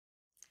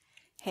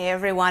Hey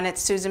everyone,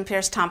 it's Susan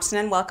Pierce Thompson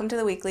and welcome to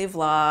the weekly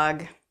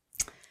vlog.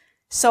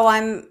 So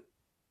I'm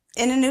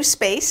in a new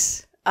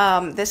space.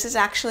 This is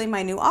actually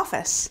my new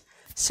office.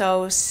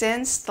 So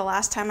since the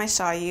last time I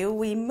saw you,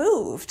 we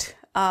moved.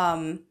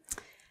 And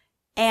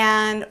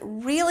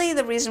really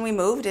the reason we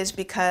moved is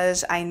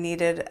because I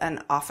needed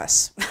an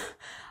office.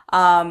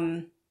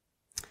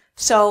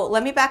 So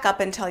let me back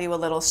up and tell you a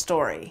little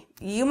story.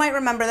 You might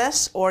remember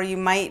this, or you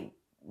might,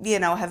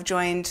 have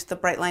joined the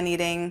Brightline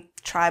Eating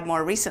tribe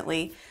more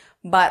recently.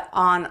 But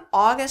on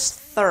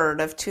August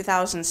 3rd of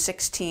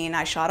 2016,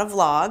 I shot a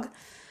vlog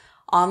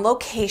on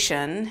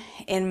location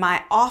in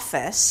my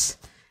office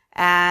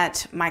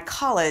at my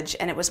college,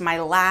 and it was my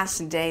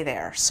last day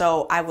there.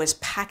 So I was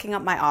packing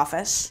up my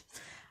office.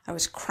 I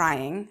was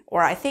crying,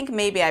 or I think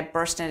maybe I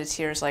burst into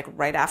tears like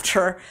right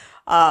after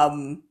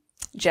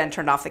Jen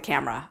turned off the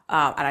camera,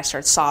 and I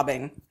started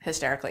sobbing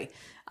hysterically.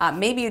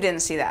 Maybe you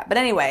didn't see that. But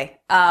anyway,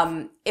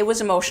 it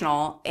was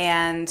emotional,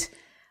 and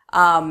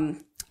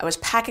I was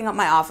packing up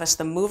my office,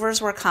 the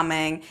movers were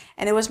coming,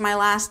 and it was my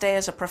last day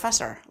as a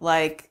professor.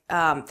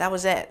 That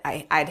was it.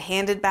 I'd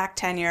handed back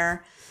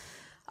tenure.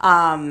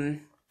 So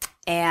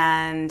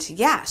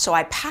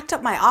I packed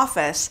up my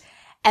office,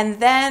 and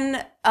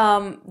then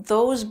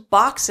those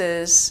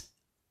boxes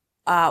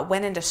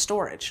went into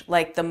storage.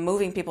 Like the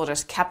moving people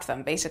just kept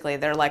them. Basically,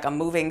 they're like a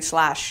moving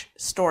 /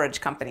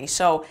 storage company.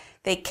 So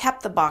they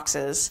kept the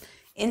boxes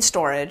in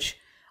storage,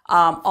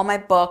 all my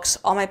books,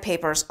 all my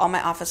papers, all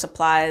my office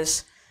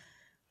supplies,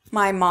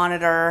 my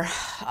monitor,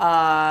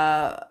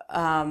 all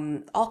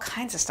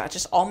kinds of stuff,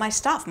 just all my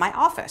stuff, my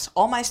office,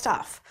 all my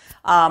stuff,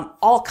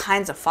 all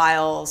kinds of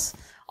files,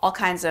 all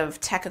kinds of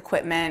tech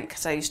equipment,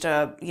 because I used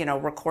to,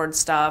 record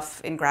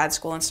stuff in grad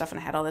school and stuff, and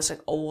I had all this like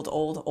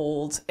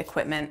old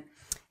equipment.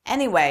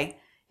 Anyway,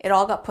 it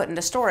all got put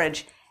into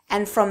storage.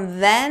 And from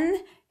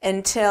then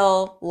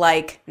until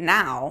like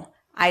now,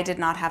 I did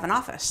not have an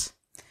office.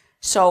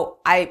 So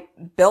I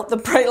built the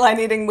Brightline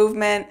Eating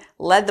movement,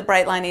 led the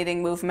Brightline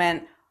Eating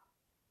movement,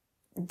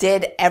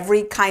 did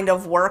every kind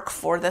of work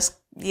for this,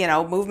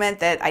 movement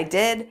that I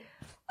did,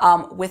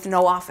 with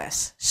no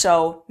office.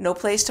 So no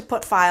place to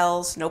put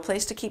files, no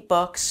place to keep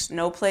books,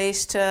 no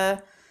place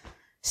to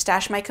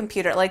stash my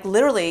computer. Like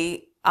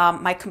literally,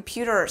 my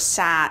computer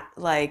sat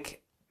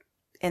like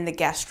in the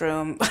guest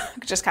room,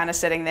 just kind of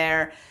sitting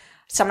there.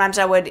 Sometimes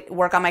I would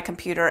work on my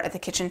computer at the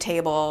kitchen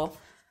table.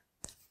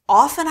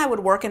 Often I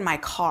would work in my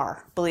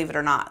car, believe it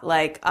or not.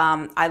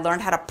 I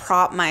learned how to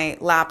prop my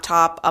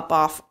laptop up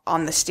off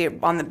on the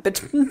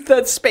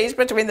the space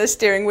between the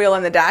steering wheel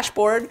and the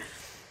dashboard.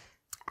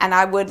 And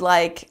I would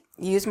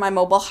use my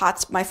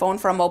my phone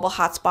for a mobile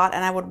hotspot,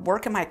 and I would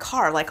work in my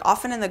car,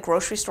 often in the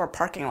grocery store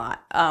parking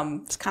lot.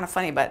 It's kind of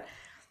funny, but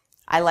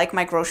I like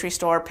my grocery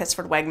store,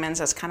 Pittsford Wegmans.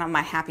 That's kind of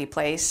my happy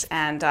place.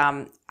 And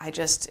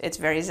it's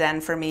very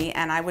zen for me.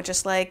 And I would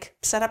just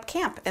set up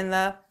camp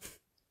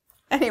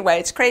anyway,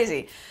 it's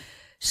crazy.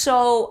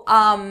 So,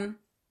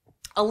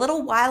 a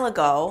little while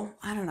ago,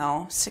 I don't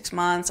know, 6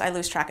 months, I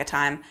lose track of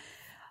time.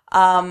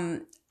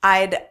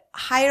 I'd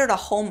hired a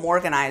home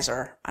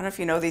organizer. I don't know if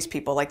you know these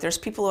people. there's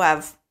people who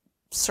have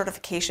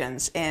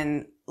certifications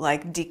in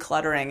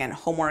decluttering and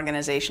home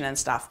organization and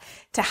stuff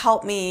to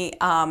help me,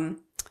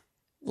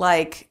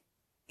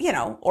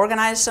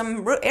 organize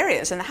some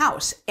areas in the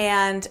house.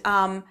 And,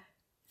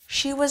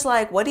 she was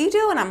like, "What do you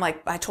do?" And I'm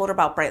I told her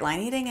about Brightline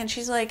Eating, and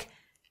she's like,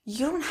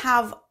 "You don't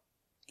have,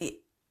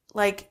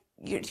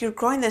 you're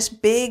growing this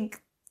big,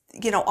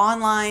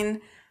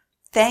 online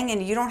thing,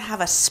 and you don't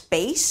have a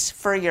space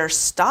for your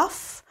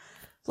stuff.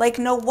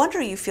 No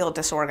wonder you feel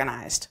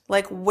disorganized.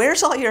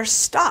 Where's all your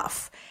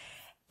stuff?"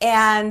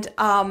 And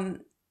I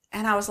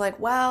was like,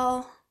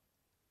 well,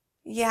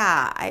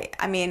 yeah,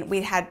 I mean,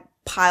 we had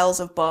piles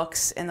of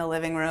books in the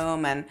living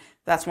room, and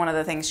that's one of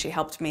the things she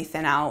helped me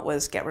thin out,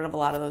 was get rid of a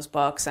lot of those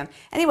books. And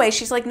anyway,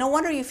 she's like, "No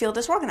wonder you feel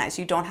disorganized.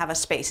 You don't have a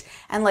space."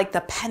 And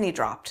the penny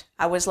dropped.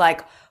 I was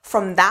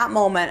from that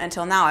moment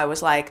until now, I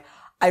was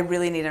I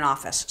really need an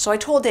office. So I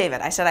told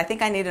David, I said, "I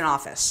think I need an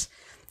office."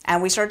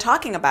 And we started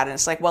talking about it.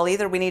 It's well,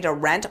 either we need to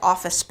rent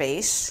office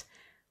space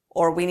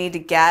or we need to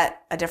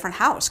get a different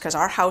house, because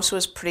our house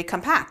was pretty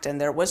compact and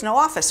there was no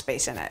office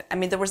space in it. I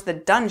mean, there was the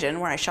dungeon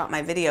where I shot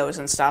my videos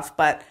and stuff,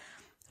 but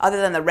other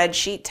than the red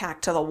sheet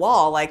tacked to the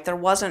wall, there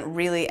wasn't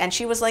really. And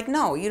she was like,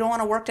 "No, you don't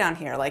want to work down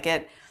here.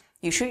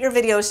 You shoot your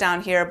videos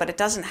down here, but it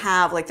doesn't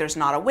have, there's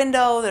not a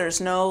window.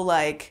 There's no,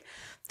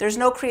 there's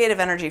no creative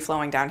energy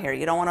flowing down here.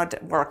 You don't want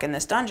to work in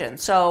this dungeon."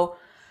 So,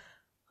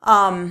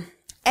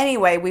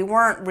 anyway, we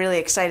weren't really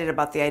excited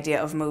about the idea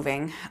of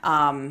moving.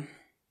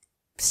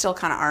 Still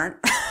kind of aren't.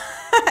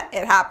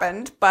 It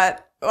happened,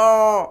 but,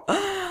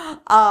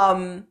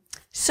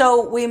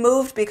 so we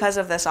moved because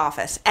of this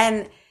office.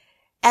 And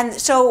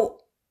so,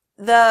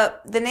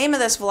 the name of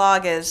this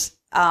vlog is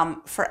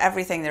For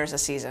Everything There's a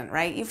Season,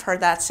 right? You've heard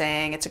that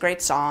saying. It's a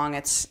great song.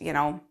 It's,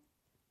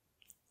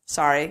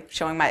 sorry,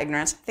 showing my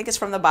ignorance. I think it's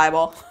from the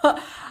Bible.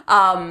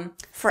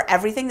 For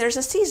everything there's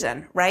a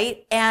season,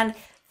 right? And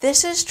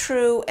this is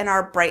true in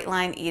our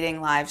Brightline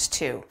Eating lives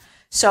too.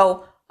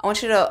 So I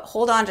want you to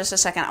hold on just a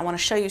second. I want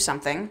to show you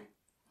something.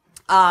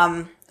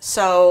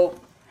 So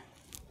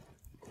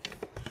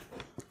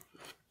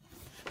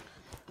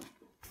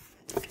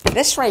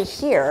this right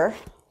here,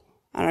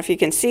 I don't know if you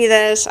can see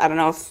this. I don't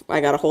know if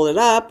I got to hold it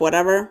up,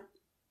 whatever.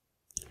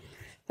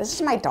 This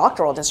is my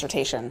doctoral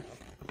dissertation.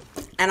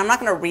 And I'm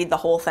not going to read the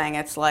whole thing.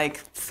 It's like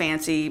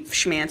fancy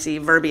schmancy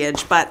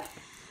verbiage. But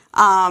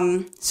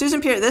Susan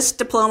Peirce, this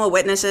diploma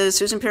witnesses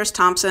Susan Peirce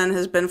Thompson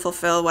has been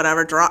fulfilled,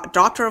 whatever,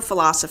 Doctor of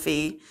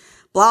Philosophy,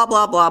 blah,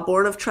 blah, blah,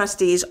 Board of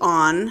Trustees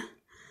on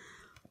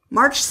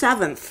March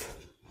 7th,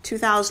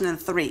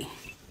 2003.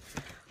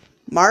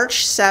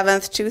 March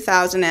 7th,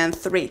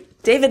 2003.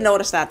 David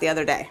noticed that the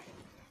other day.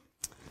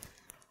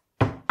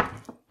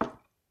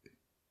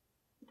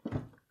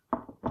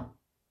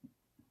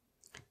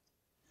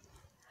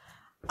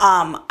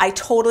 I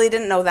totally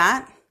didn't know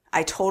that.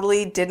 I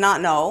totally did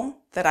not know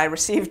that I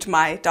received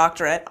my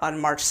doctorate on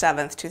March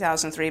 7th,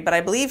 2003. But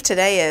I believe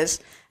today is,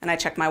 and I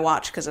checked my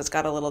watch because it's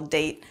got a little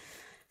date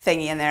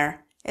thingy in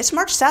there. It's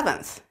March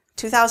 7th,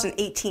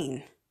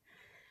 2018.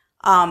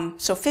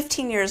 So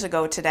 15 years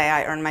ago today,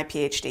 I earned my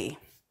PhD.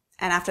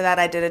 And after that,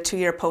 I did a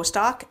 2-year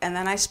postdoc, and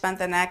then I spent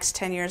the next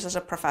 10 years as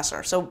a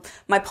professor. So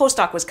my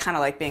postdoc was kind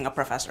of like being a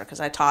professor because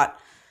I taught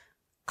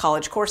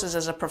college courses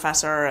as a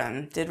professor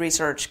and did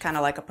research kind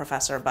of like a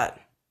professor, but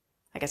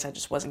I guess I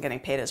just wasn't getting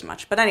paid as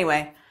much. But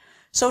anyway,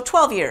 so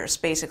 12 years,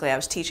 basically, I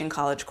was teaching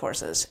college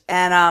courses.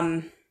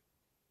 And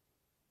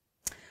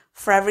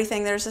for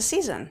everything, there's a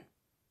season.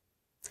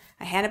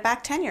 I handed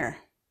back tenure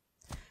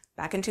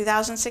back in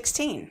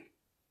 2016.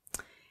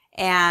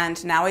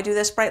 And now I do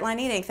this Bright Line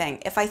Eating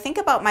thing. If I think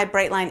about my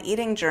Bright Line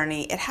Eating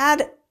journey, it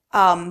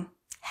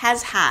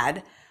has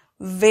had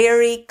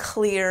very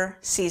clear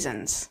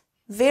seasons.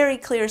 Very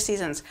clear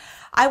seasons.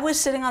 I was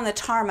sitting on the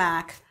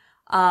tarmac,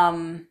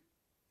 I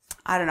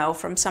don't know,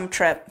 from some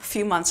trip a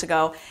few months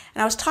ago,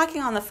 and I was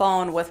talking on the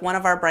phone with one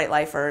of our Bright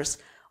Lifers,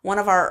 one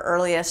of our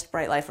earliest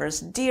Bright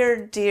Lifers,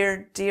 dear,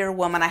 dear, dear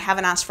woman. I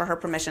haven't asked for her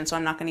permission, so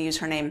I'm not going to use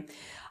her name.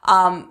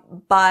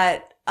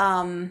 But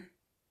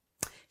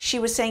she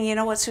was saying, you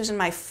know what, Susan,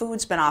 my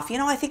food's been off. You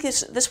know, I think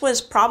this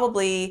was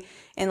probably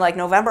in like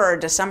November or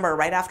December,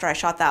 right after I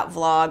shot that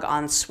vlog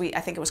on I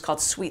think it was called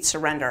Sweet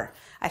Surrender.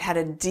 I'd had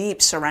a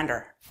deep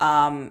surrender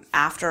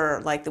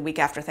after, like, the week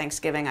after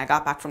Thanksgiving. I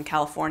got back from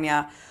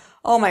California.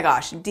 Oh my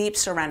gosh, deep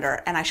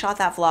surrender. And I shot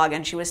that vlog,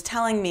 and she was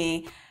telling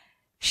me,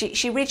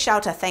 she reached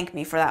out to thank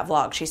me for that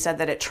vlog. She said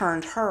that it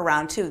turned her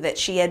around too, that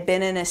she had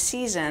been in a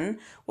season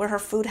where her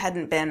food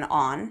hadn't been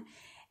on.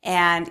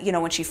 And, you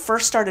know, when she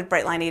first started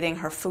Bright Line Eating,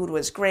 her food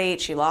was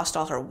great. She lost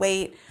all her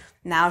weight.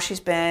 Now she's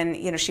been,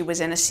 you know, she was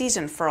in a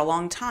season for a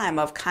long time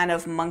of kind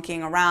of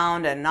monkeying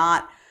around and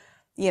not,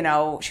 you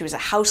know, she was a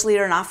house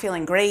leader, not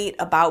feeling great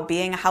about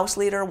being a house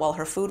leader while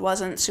her food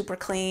wasn't super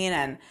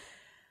clean.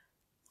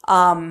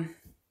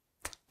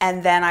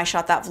 And then I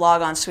shot that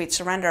vlog on Sweet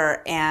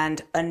Surrender,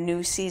 and a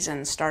new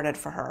season started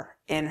for her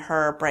in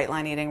her Bright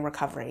Line Eating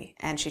recovery,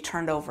 and she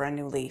turned over a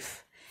new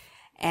leaf.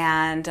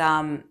 And,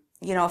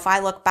 you know, if I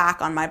look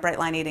back on my Bright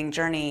Line Eating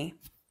journey,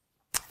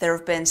 there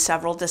have been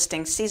several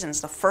distinct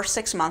seasons. The first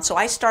 6 months, so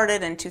I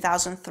started in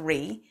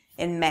 2003,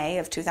 in May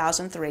of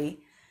 2003.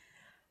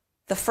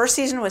 The first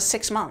season was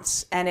 6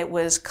 months, and it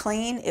was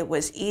clean, it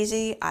was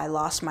easy, I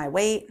lost my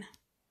weight.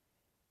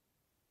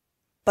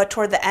 But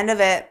toward the end of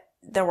it,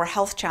 there were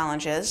health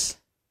challenges,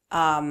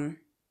 and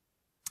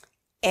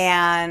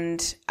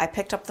I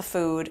picked up the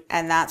food,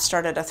 and that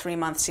started a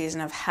 3-month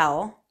season of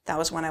hell. That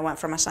was when I went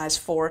from a size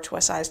 4 to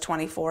a size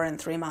 24 in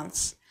 3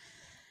 months.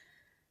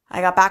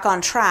 I got back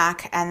on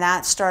track, and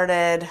that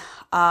started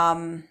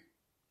a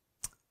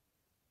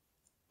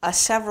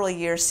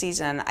several-year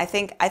season. I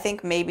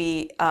think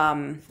maybe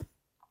a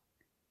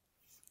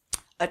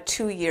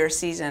 2-year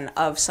season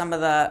of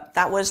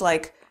that was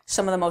like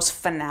some of the most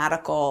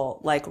fanatical,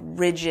 like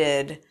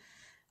rigid,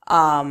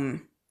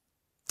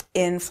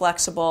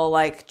 inflexible,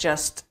 like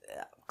just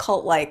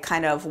cult-like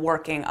kind of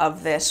working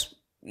of this,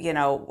 you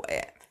know,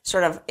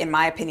 sort of, in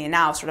my opinion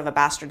now, sort of a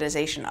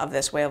bastardization of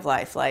this way of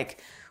life,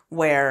 like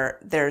where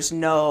there's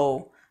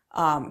no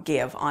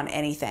give on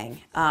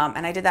anything.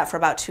 And I did that for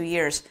about 2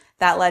 years.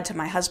 That led to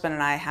my husband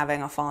and I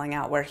having a falling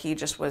out where he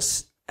just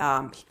was,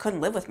 he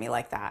couldn't live with me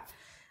like that.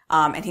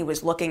 And he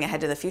was looking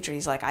ahead to the future.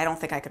 He's like, I don't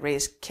think I could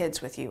raise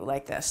kids with you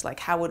like this. Like,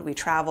 how would we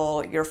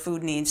travel? Your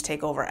food needs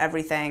take over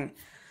everything.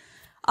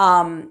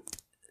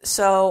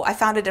 So I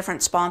found a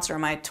different sponsor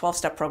in my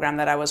 12-step program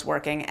that I was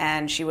working,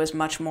 and she was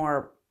much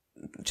more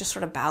just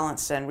sort of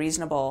balanced and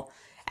reasonable.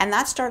 And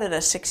that started a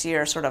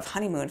 6-year sort of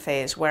honeymoon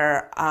phase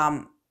where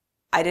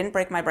I didn't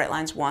break my bright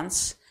lines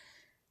once.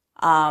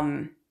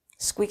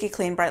 Squeaky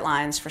clean bright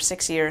lines for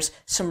 6 years.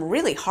 Some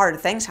really hard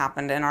things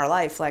happened in our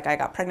life. Like, I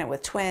got pregnant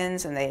with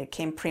twins, and they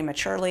came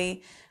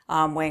prematurely,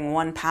 weighing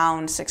 1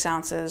 pound 6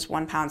 ounces,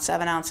 1 pound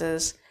 7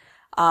 ounces.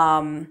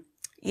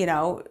 You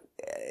know,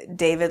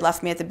 David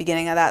left me at the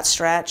beginning of that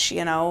stretch.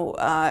 You know,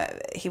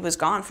 he was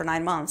gone for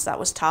 9 months. That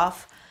was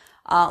tough.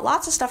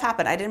 Lots of stuff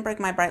happened. I didn't break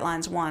my bright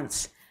lines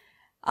once.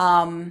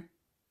 And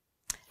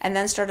and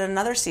then started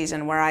another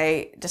season where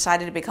I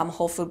decided to become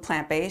whole food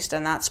plant-based,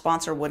 and that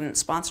sponsor wouldn't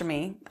sponsor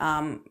me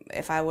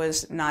if I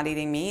was not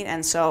eating meat.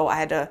 And so I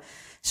had to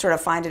sort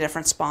of find a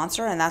different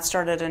sponsor, and that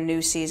started a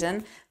new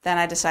season. Then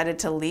I decided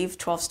to leave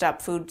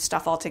 12-step food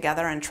stuff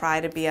altogether and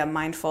try to be a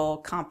mindful,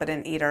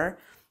 competent eater.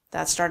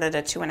 That started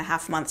a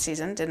 2.5-month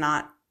season, did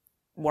not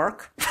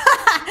work.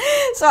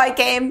 So I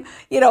came,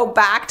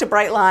 back to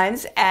Bright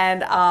Lines,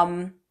 and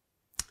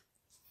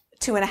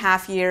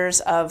 2.5 years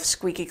of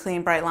squeaky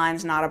clean Bright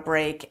Lines, not a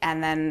break.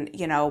 And then,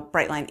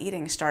 Bright Line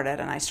Eating started,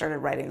 and I started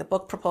writing the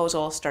book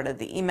proposal, started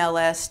the email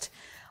list.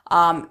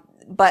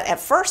 But at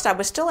first I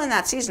was still in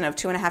that season of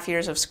 2.5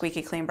 years of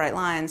squeaky clean Bright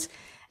Lines.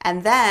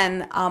 And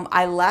then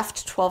I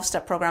left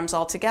 12-step programs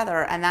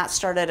altogether, and that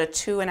started a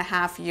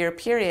 2.5-year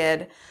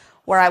period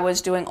where I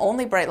was doing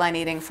only Bright Line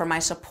Eating for my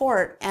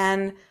support,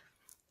 and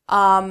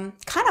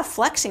kind of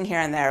flexing here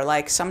and there.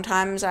 Like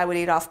sometimes I would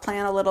eat off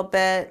plan a little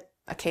bit.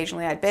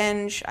 Occasionally I'd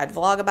binge. I'd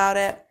vlog about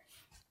it.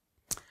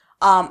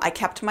 I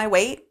kept my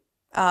weight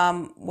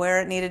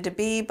where it needed to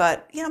be,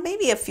 but,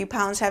 maybe a few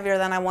pounds heavier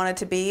than I wanted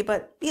to be,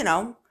 but,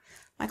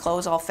 my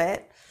clothes all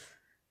fit.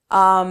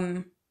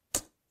 And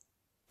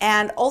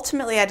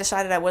ultimately I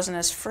decided I wasn't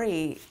as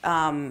free.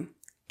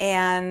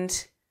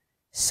 And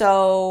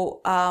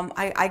so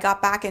I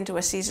got back into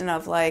a season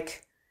of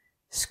like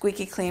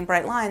squeaky clean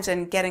Bright Lines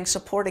and getting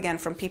support again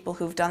from people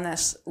who've done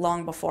this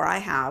long before I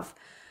have.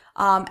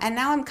 And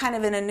now I'm kind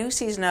of in a new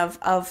season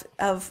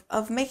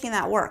of making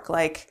that work.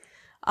 Like,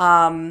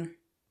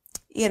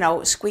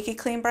 squeaky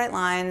clean Bright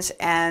Lines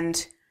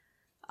and,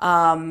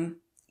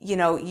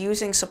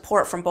 using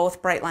support from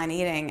both Bright Line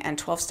Eating and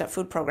 12-step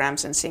food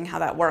programs and seeing how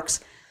that works.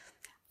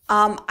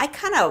 I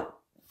kind of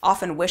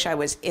often wish I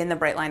was in the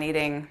Bright Line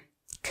Eating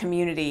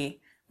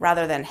community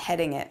rather than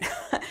heading it.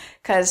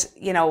 Because,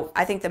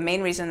 I think the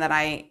main reason that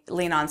I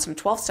lean on some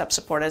 12-step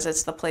support is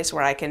it's the place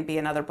where I can be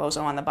another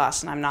bozo on the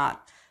bus and I'm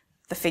not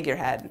the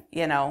figurehead,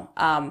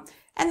 And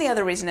the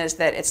other reason is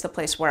that it's the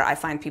place where I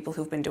find people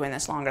who've been doing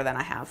this longer than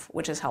I have,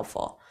 which is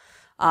helpful.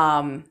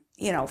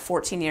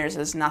 14 years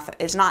is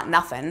not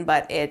nothing,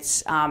 but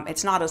it's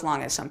not as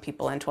long as some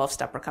people in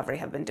 12-step recovery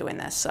have been doing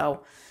this.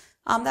 So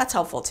that's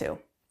helpful too.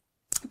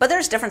 But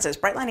there's differences.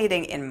 Bright Line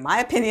Eating, in my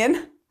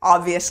opinion,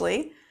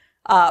 obviously,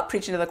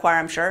 preaching to the choir,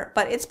 I'm sure,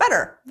 but it's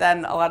better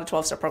than a lot of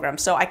 12-step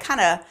programs. So I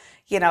kind of,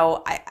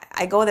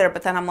 I go there,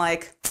 but then I'm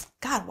like,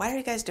 God, why are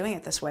you guys doing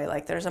it this way?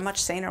 Like, there's a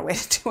much saner way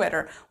to do it,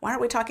 or why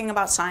aren't we talking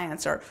about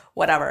science or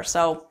whatever?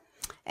 So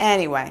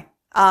anyway,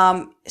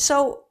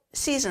 so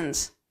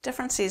seasons,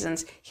 different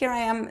seasons. Here I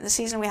am, the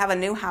season we have a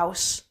new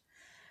house.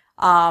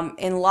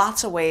 In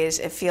lots of ways,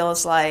 it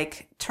feels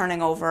like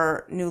turning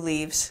over new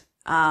leaves.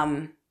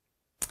 And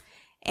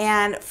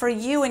for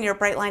you in your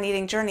Bright Line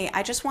Eating journey,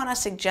 I just want to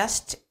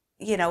suggest,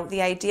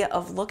 the idea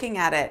of looking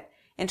at it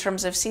in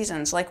terms of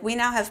seasons. Like, we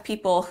now have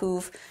people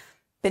who've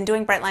been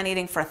doing Bright Line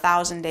Eating for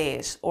 1,000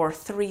 days or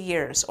 3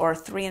 years or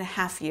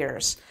 3.5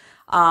 years.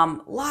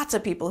 Lots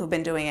of people who've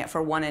been doing it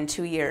for 1 and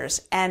 2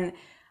 years. And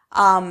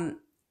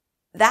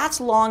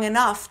that's long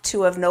enough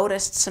to have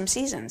noticed some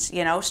seasons,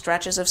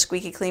 stretches of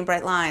squeaky clean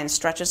Bright Lines,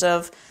 stretches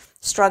of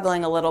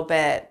struggling a little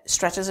bit,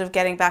 stretches of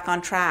getting back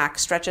on track,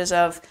 stretches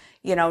of,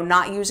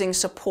 not using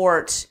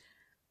support,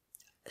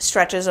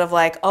 stretches of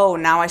like, oh,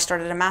 now I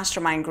started a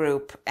mastermind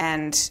group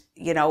and,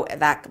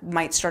 that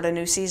might start a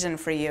new season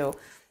for you.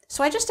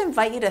 So I just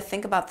invite you to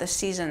think about the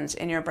seasons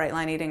in your Bright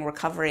Line Eating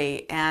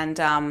recovery. And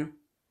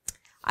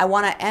I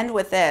want to end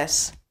with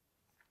this.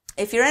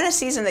 If you're in a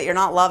season that you're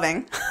not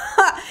loving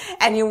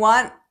and you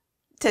want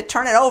to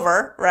turn it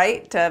over,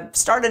 right, to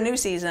start a new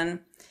season,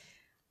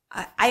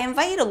 I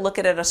invite you to look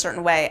at it a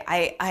certain way.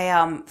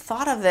 I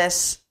thought of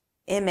this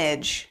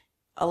image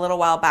a little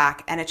while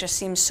back, and it just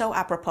seems so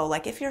apropos.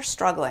 Like, if you're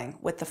struggling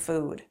with the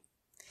food,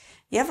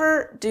 you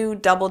ever do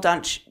double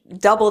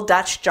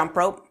Dutch jump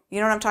rope? You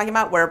know what I'm talking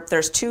about? Where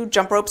there's 2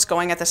 jump ropes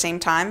going at the same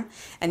time,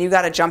 and you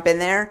got to jump in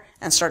there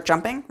and start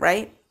jumping,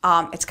 right?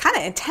 It's kind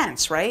of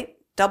intense, right?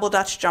 Double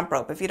Dutch jump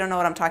rope. If you don't know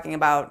what I'm talking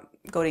about,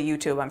 go to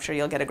YouTube. I'm sure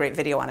you'll get a great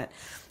video on it.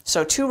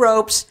 So 2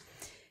 ropes.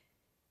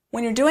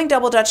 When you're doing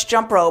double Dutch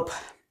jump rope,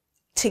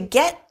 to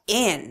get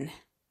in,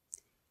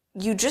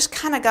 you just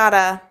kind of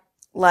gotta,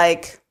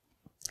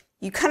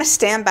 you kind of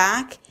stand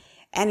back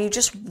and you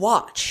just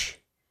watch.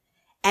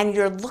 And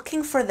you're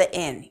looking for the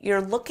in.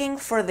 You're looking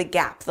for the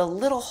gap, the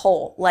little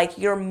hole, like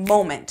your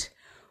moment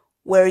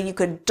where you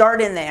could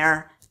dart in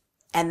there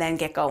and then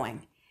get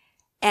going.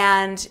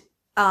 And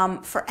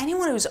for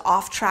anyone who's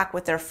off track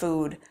with their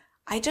food,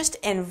 I just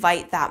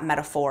invite that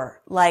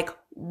metaphor. Like,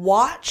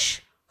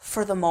 watch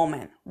for the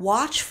moment.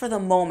 Watch for the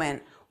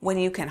moment when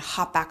you can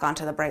hop back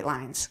onto the Bright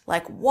Lines.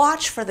 Like,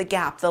 watch for the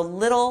gap, the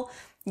little,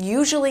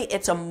 usually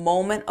it's a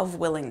moment of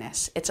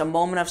willingness. It's a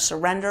moment of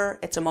surrender.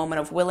 It's a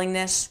moment of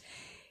willingness.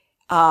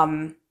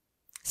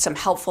 Some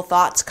helpful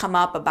thoughts come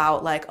up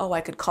about like, oh,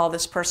 I could call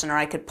this person, or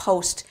I could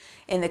post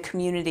in the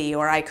community,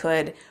 or I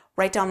could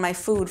write down my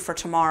food for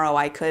tomorrow.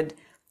 I could,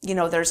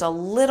 there's a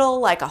little,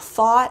 like a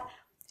thought,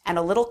 and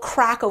a little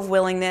crack of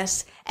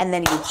willingness, and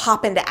then you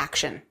hop into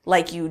action.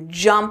 Like you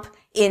jump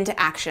into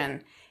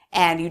action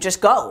and you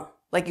just go.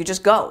 Like you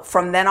just go.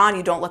 From then on,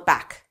 you don't look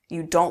back.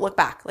 You don't look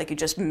back. Like you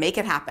just make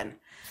it happen.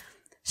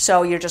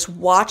 So you're just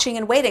watching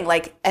and waiting.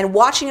 And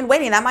watching and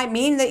waiting, that might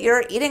mean that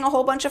you're eating a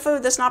whole bunch of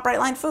food that's not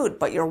Brightline food,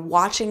 but you're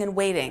watching and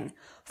waiting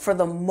for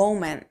the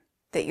moment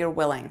that you're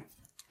willing.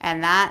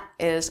 And that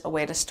is a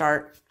way to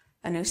start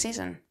a new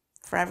season.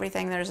 For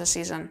everything, there's a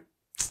season.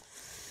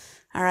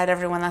 All right,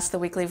 everyone, that's the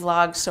weekly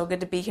vlog. So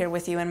good to be here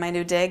with you in my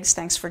new digs.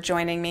 Thanks for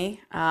joining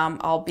me.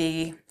 I'll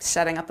be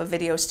setting up a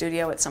video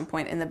studio at some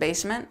point in the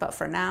basement, but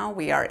for now,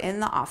 we are in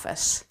the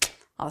office.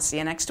 I'll see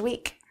you next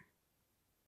week.